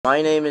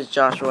My name is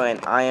Joshua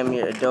and I am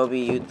your Adobe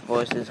Youth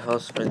Voices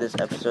host for this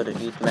episode of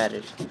Youth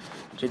Matters.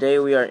 Today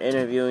we are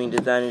interviewing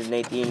designers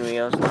Nathan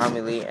Rios,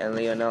 Tommy Lee, and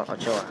Leonel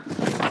Ochoa.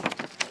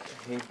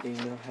 Hey, do you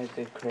know how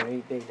to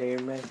create a layer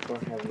mask or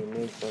have you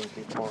made one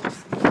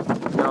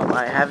before? No,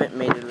 I haven't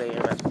made a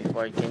layer mask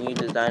before. Can you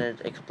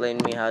designers explain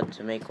me how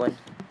to make one?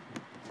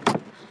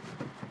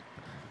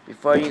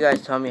 Before you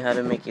guys tell me how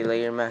to make a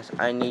layer mask,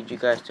 I need you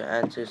guys to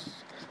answer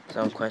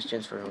some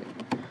questions for me.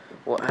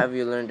 What have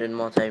you learned in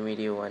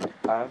Multimedia 1?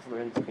 I've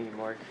learned to be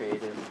more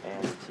creative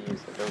and to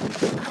use Adobe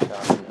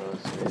Photoshop and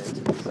Illustrator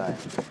to design.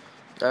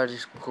 That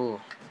is cool.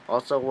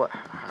 Also, what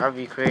have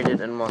you created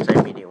in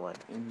Multimedia 1?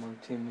 In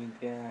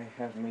multimedia, I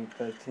have made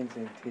buttons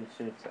and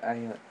t-shirts.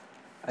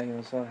 I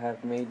also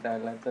have made a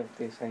lot of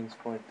designs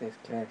for this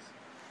class.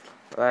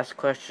 Last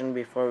question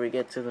before we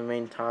get to the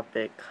main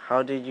topic.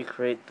 How did you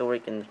create the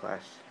work in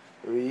class?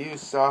 We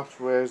use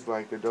softwares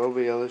like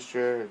Adobe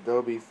Illustrator,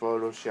 Adobe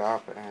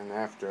Photoshop, and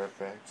After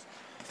Effects.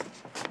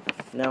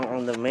 Now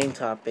on the main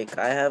topic,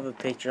 I have a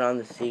picture on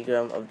the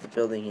diagram of the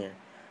building here.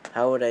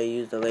 How would I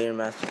use the layer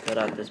mask to cut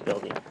out this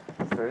building?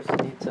 First, you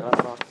need to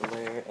unlock the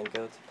layer and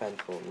go to pen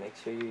tool. Make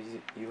sure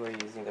you are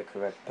using the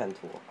correct pen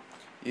tool.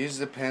 Use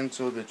the pen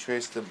tool to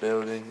trace the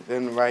building,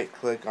 then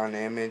right-click on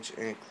image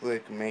and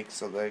click Make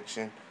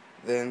Selection,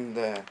 then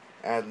the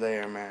Add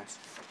Layer Mask.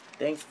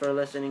 Thanks for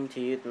listening to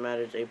Youth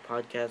Matters, a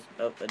podcast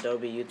of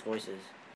Adobe Youth Voices.